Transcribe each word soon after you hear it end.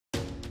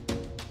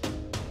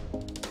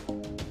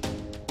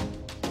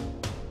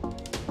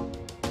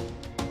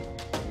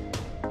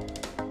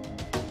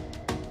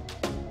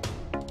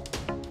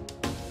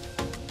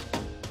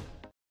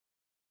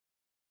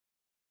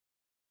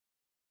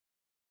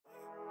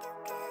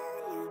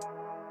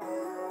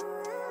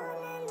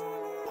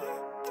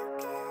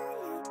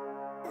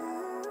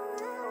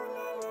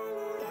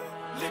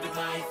Living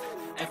life,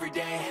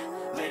 everyday,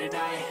 late at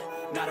night,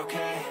 not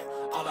okay.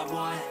 All I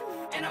want,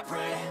 and I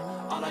pray,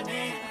 all I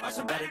need are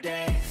some better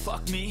days.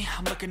 Fuck me,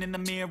 I'm looking in the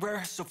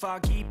mirror, so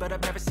foggy, but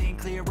I've never seen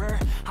clearer.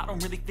 I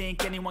don't really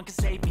think anyone can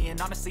save me,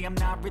 and honestly I'm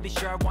not really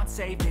sure I want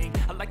saving.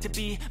 I like to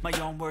be my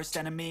own worst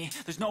enemy.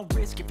 There's no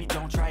risk if you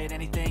don't try at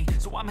anything,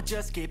 so I'ma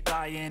just keep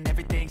buying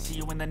everything. See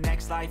you in the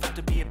next life, have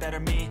to be a better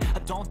me. I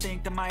don't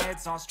think that my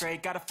head's on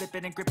straight, gotta flip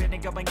it and grip it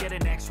and go and get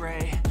an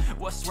x-ray.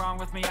 What's wrong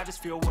with me? I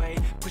just feel weight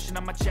pushing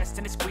on my chest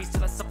and it squeezes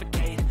till I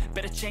suffocate.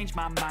 Better change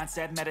my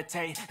mindset,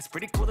 meditate. It's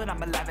pretty cool that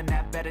I'm alive and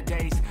have better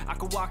days. I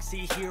could walk,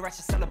 see, hear, I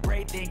should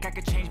celebrate. Think I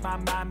could change my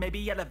mind,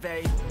 maybe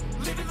elevate.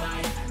 Living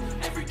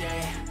life,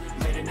 everyday,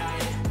 late at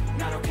night,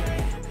 not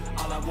okay.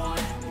 All I want,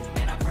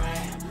 and I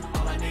pray,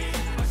 all I need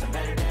are some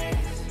better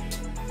days.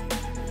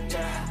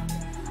 Yeah,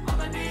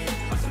 all I need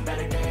are some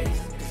better days.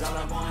 Cause all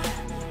I want,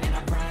 and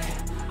I pray,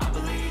 I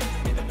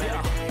believe in the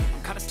better days.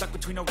 I'm kinda stuck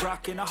between a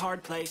rock and a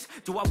hard place.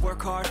 Do I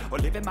work hard or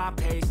live at my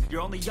pace?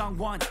 You're only young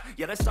once,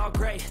 yeah that's all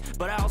great,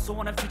 but I also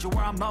want a future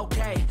where I'm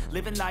okay.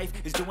 Living life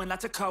is doing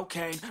lots of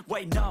cocaine.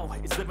 Wait no,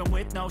 it's living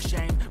with no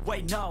shame.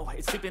 Wait no,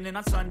 it's sleeping in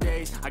on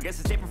Sundays. I guess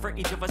it's different for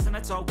each of us and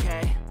that's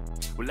okay.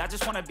 Well I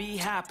just wanna be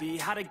happy,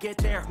 how to get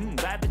there?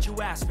 Glad that you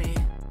asked me.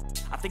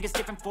 I think it's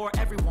different for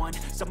everyone.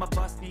 Some of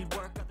us need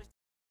work, others